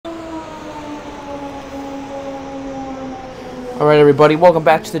Alright everybody, welcome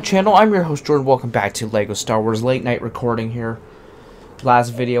back to the channel. I'm your host Jordan. Welcome back to LEGO Star Wars late night recording here.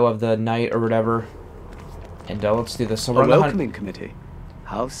 Last video of the night or whatever. And let's do this. So we're on the welcoming committee.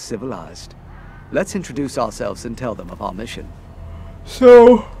 How civilized. Let's introduce ourselves and tell them of our mission.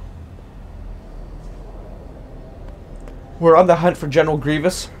 So we're on the hunt for General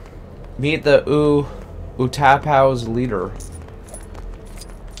Grievous. Meet the Utapau's leader.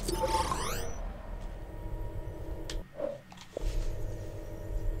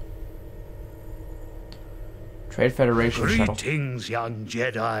 Trade Federation shuttle. Greetings, young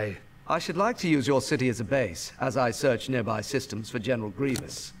Jedi. I should like to use your city as a base, as I search nearby systems for General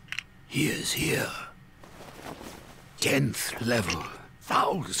Grievous. He is here. 10th level.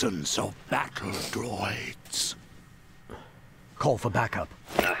 Thousands of battle droids. Call for backup.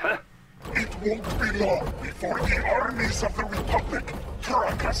 It won't be long before the armies of the Republic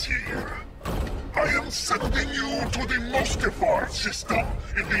track us here. I am sending you to the Mostifar system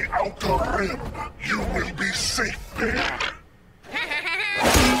in the Outer Rim. You will be safe there.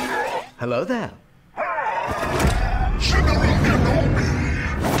 Hello there. General Kenobi!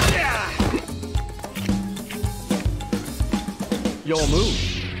 Your move.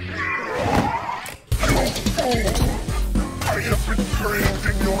 You fool! I have been trained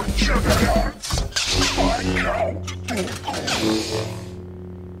in your Jedi arts by Count Dooku.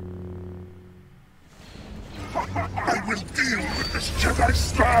 I will deal with this Jedi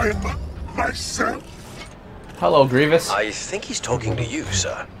slime myself. Hello, Grievous. I think he's talking to you,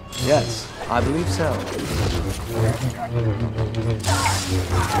 sir. Yes, I believe so.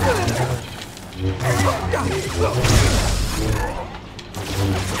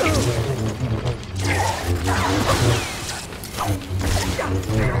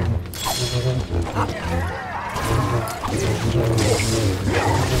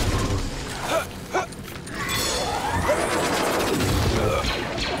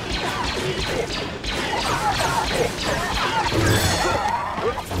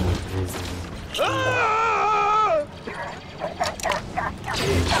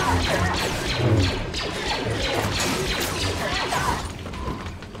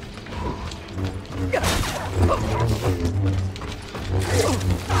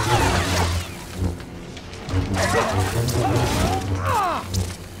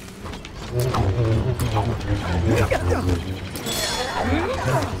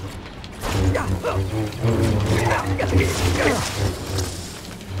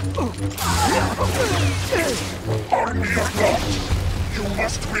 Army of Love, you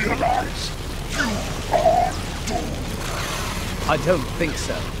must realize you are doomed. I don't think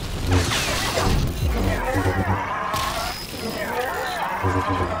so.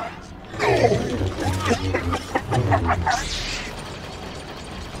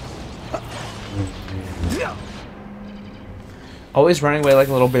 Always running away like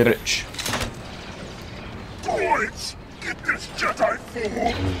a little bitch. Droids, get this Jedi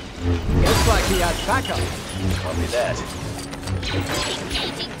fool. Looks like he has backup. Copy that.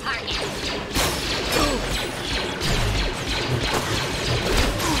 Engaging target.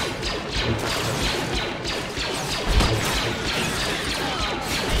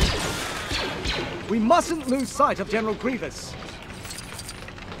 We mustn't lose sight of General Grievous.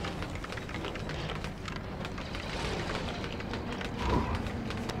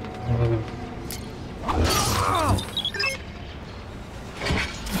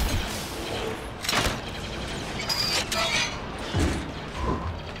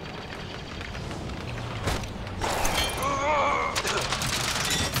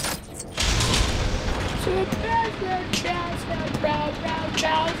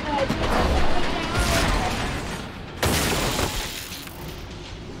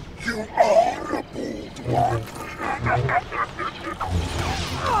 You are a bold one.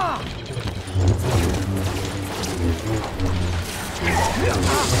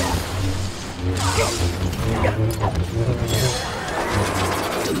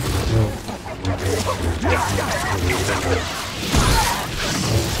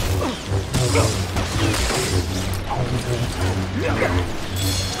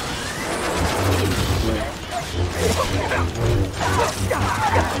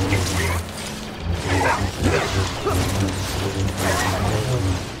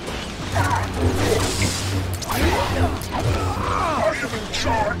 I am in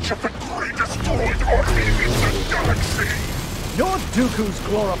charge of the greatest droid army in the galaxy. You're Dooku's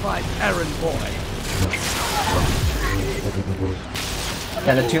glorified errand boy.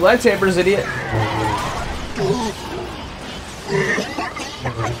 And the 2 lightsabers, idiot.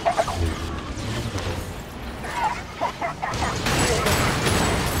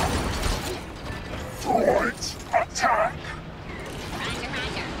 Droids, attack!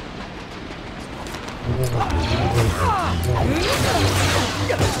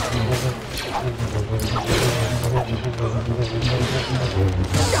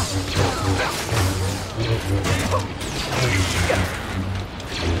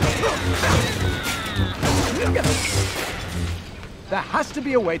 There has to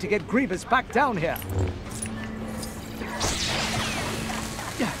be a way to get Grievous back down here.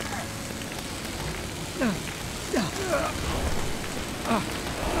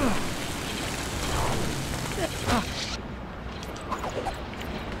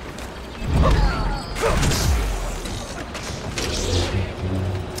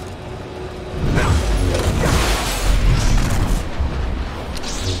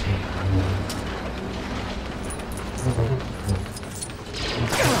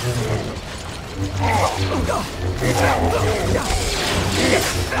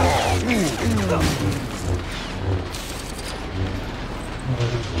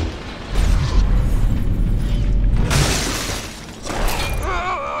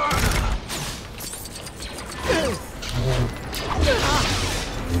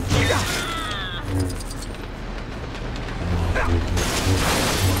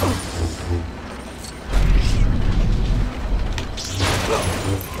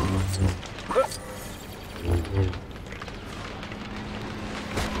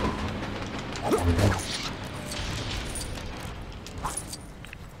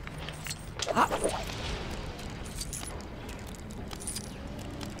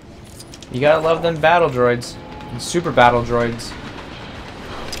 You gotta love them battle droids. And super battle droids.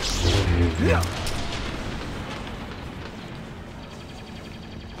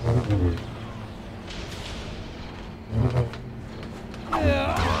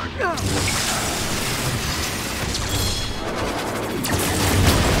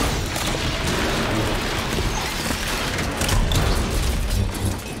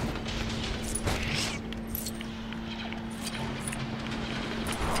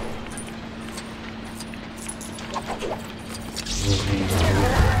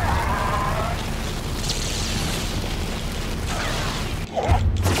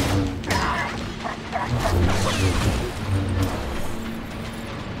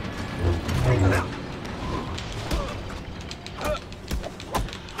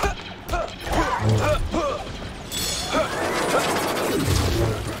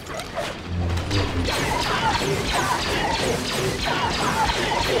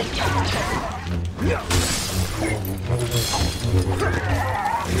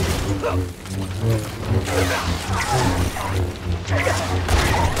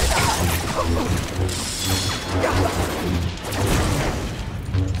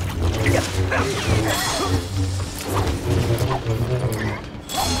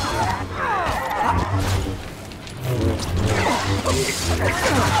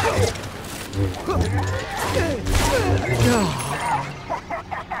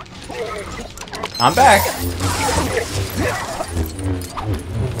 I'm back.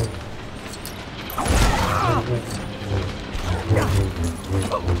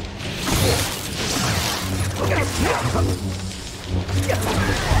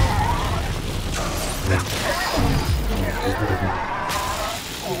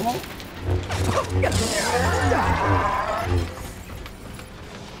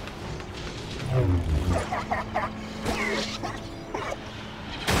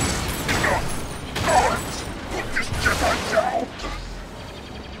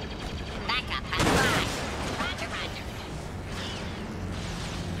 Backup has arrived. Roger, roger.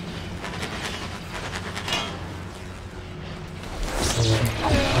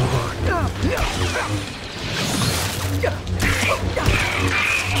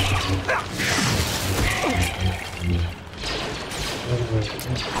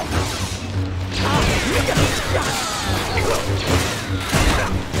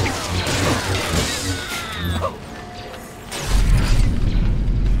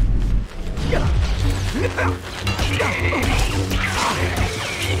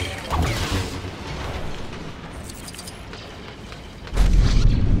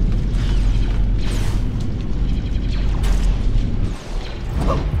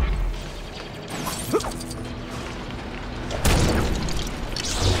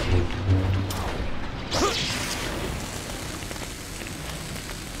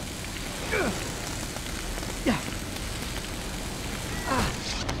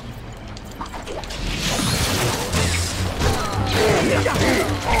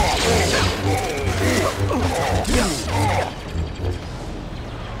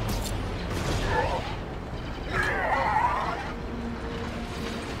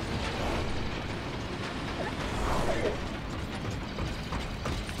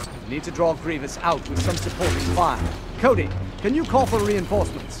 Need to draw Grievous out with some supporting fire. Cody, can you call for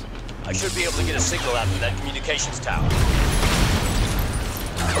reinforcements? I should be able to get a signal out from that communications tower.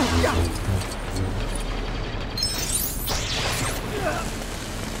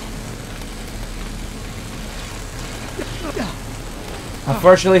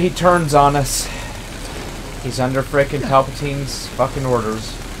 Unfortunately, he turns on us. He's under frickin' Palpatine's fucking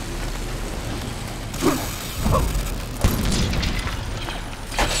orders.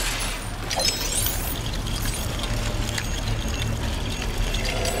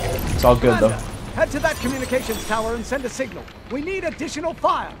 It's all good, though. Head to that communications tower and send a signal. We need additional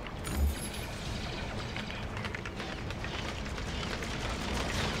fire.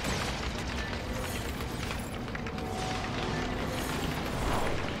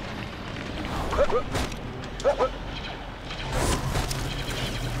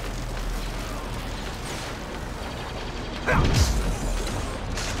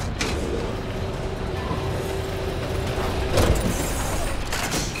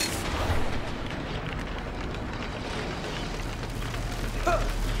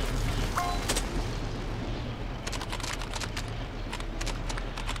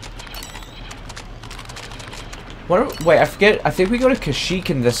 Wait, I forget. I think we go to Kashyyyk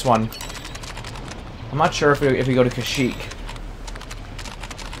in this one. I'm not sure if we go to Kashyyyk.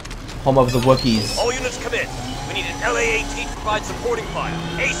 Home of the Wookiees. All units come in. We need an LA-18 to provide supporting fire.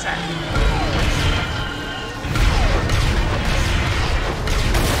 ASAP.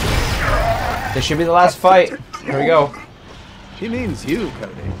 This should be the last fight. Here we go. He means you,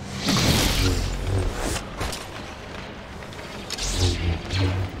 Cody.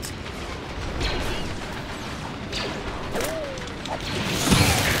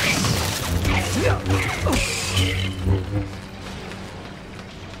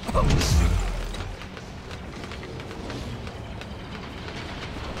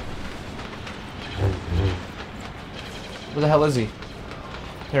 Where the hell is he?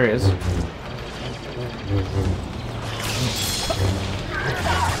 There he is.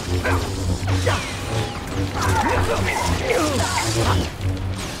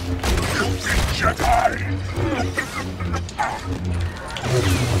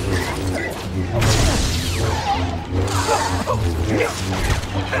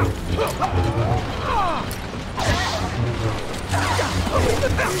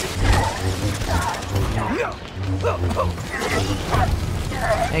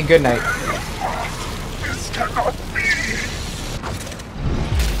 And good night. This cannot be!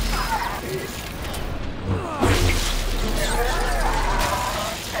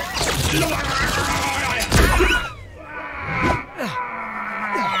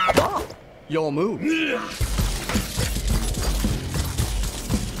 Your move.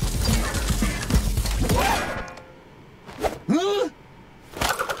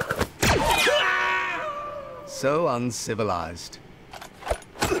 So uncivilized.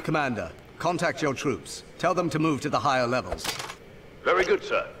 Commander, contact your troops. Tell them to move to the higher levels. Very good,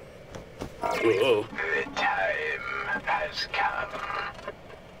 sir. Uh-oh. The time has come.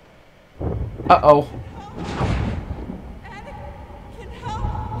 Uh-oh.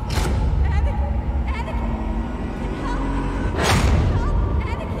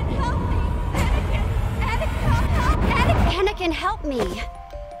 Anakin, help me!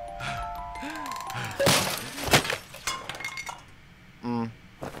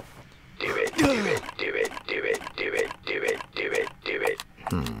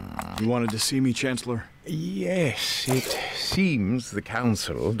 You wanted to see me, Chancellor? Yes, it seems the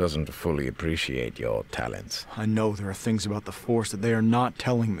Council doesn't fully appreciate your talents. I know there are things about the Force that they are not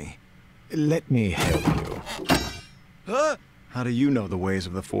telling me. Let me help you. How do you know the ways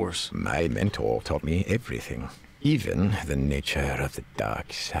of the Force? My mentor taught me everything, even the nature of the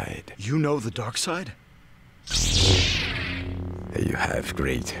dark side. You know the dark side? You have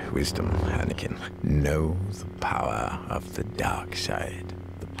great wisdom, Anakin. Know the power of the dark side.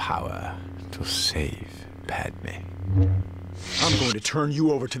 The power to save Padme. I'm going to turn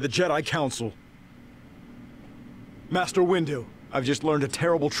you over to the Jedi Council. Master Windu, I've just learned a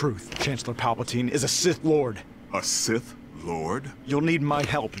terrible truth. Chancellor Palpatine is a Sith Lord. A Sith Lord? You'll need my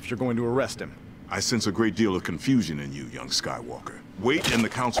help if you're going to arrest him. I sense a great deal of confusion in you, young Skywalker. Wait in the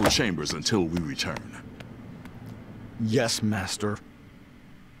council chambers until we return. Yes, Master.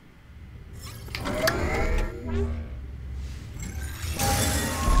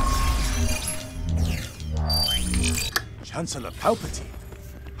 Chancellor Palpatine,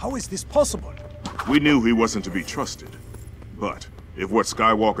 how is this possible? We knew he wasn't to be trusted. But if what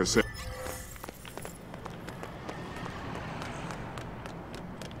Skywalker said...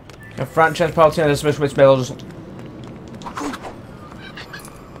 A front chance Palpatine has a switch metal just...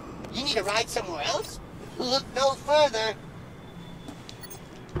 You need to ride somewhere else? Look no further.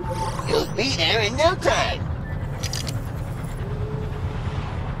 You'll be there in no time.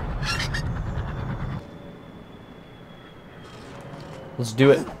 Let's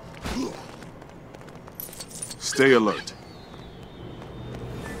do it. Stay alert.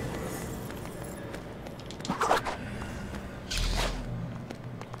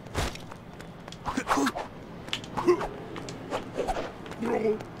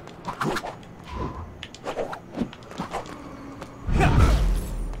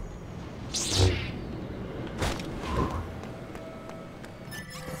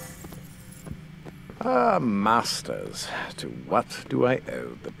 Ah, masters, to what do I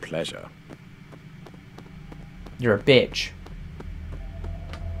owe the pleasure? You're a bitch.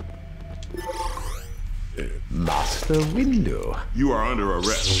 Master Windu. You are under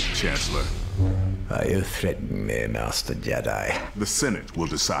arrest, Chancellor. Are you threatening me, Master Jedi? The Senate will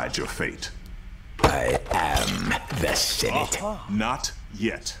decide your fate. I am the Senate. Not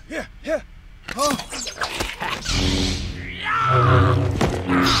yet. Here. Oh.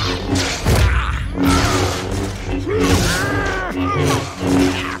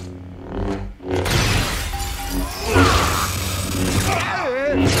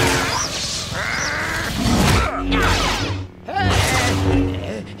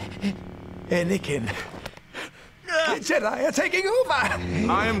 Anakin. The Jedi are taking over!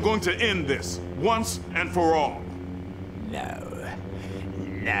 I am going to end this, once and for all. No.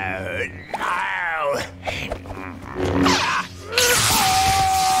 I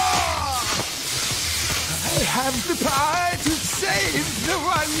have the power to save the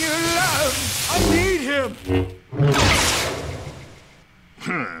one you love! I need him!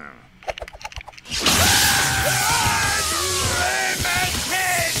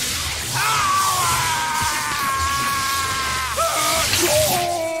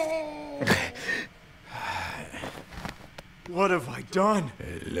 What have I done?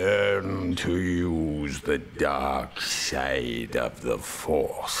 Learn to use the dark side of the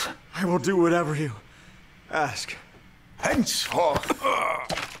Force. I will do whatever you ask. Henceforth,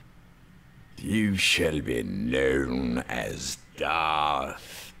 you shall be known as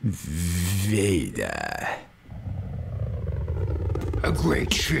Darth Vader. A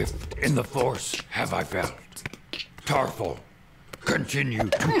great shift in the Force have I felt. Tarful, continue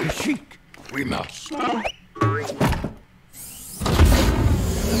to Kashyyyk. We must.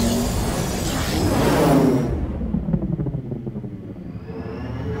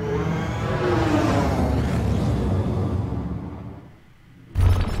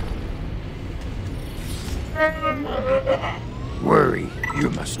 Worry, you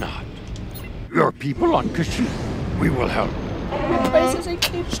must not. Your people on Kashyyyk, we will help.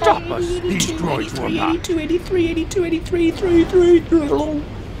 Stop us, these droids will not. 82, 83, 82, 83, 83.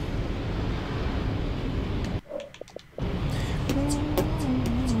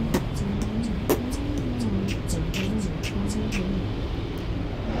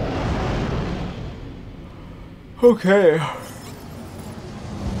 Okay.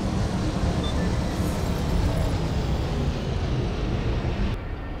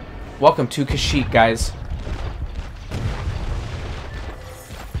 Welcome to Kashyyyk, guys.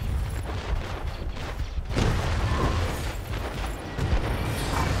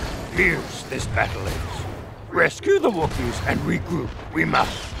 Fierce this battle is. Rescue the Wookiees and regroup. We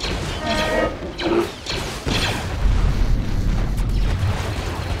must.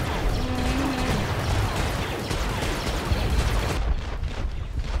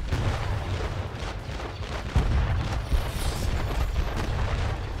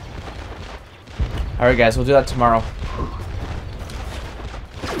 Alright guys, we'll do that tomorrow.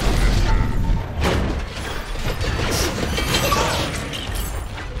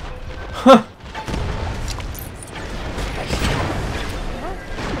 Huh.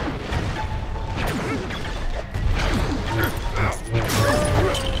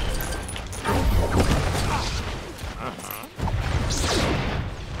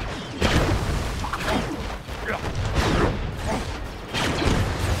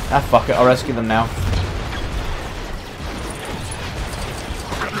 Ah, fuck it, I'll rescue them now.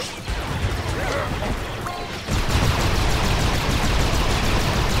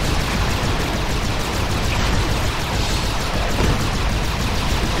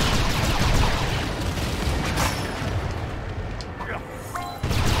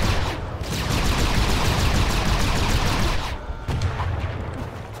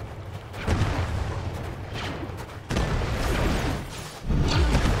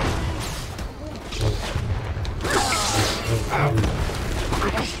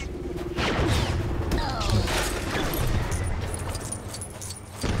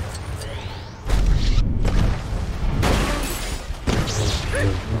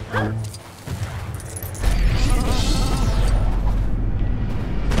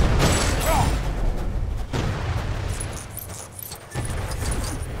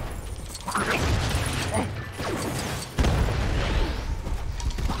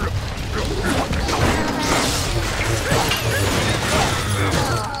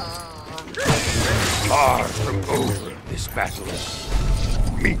 Far from over this battle.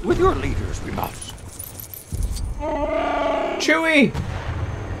 Meet with your leaders, we must. Chewie!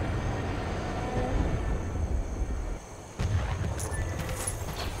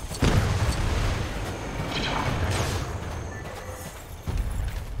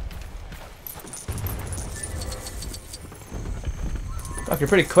 You're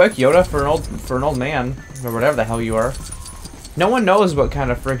pretty quick, Yoda, for an old man, or whatever the hell you are. No one knows what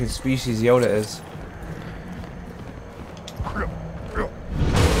kind of freaking species Yoda is.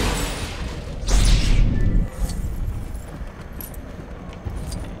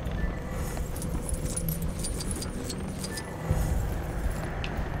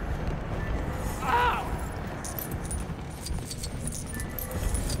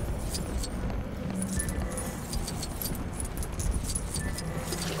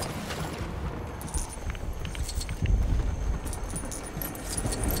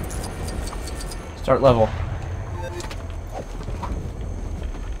 Start level.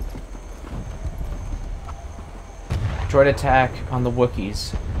 Droid attack on the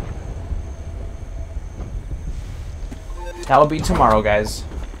Wookiees. That'll be tomorrow, guys.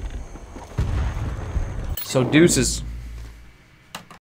 So deuces.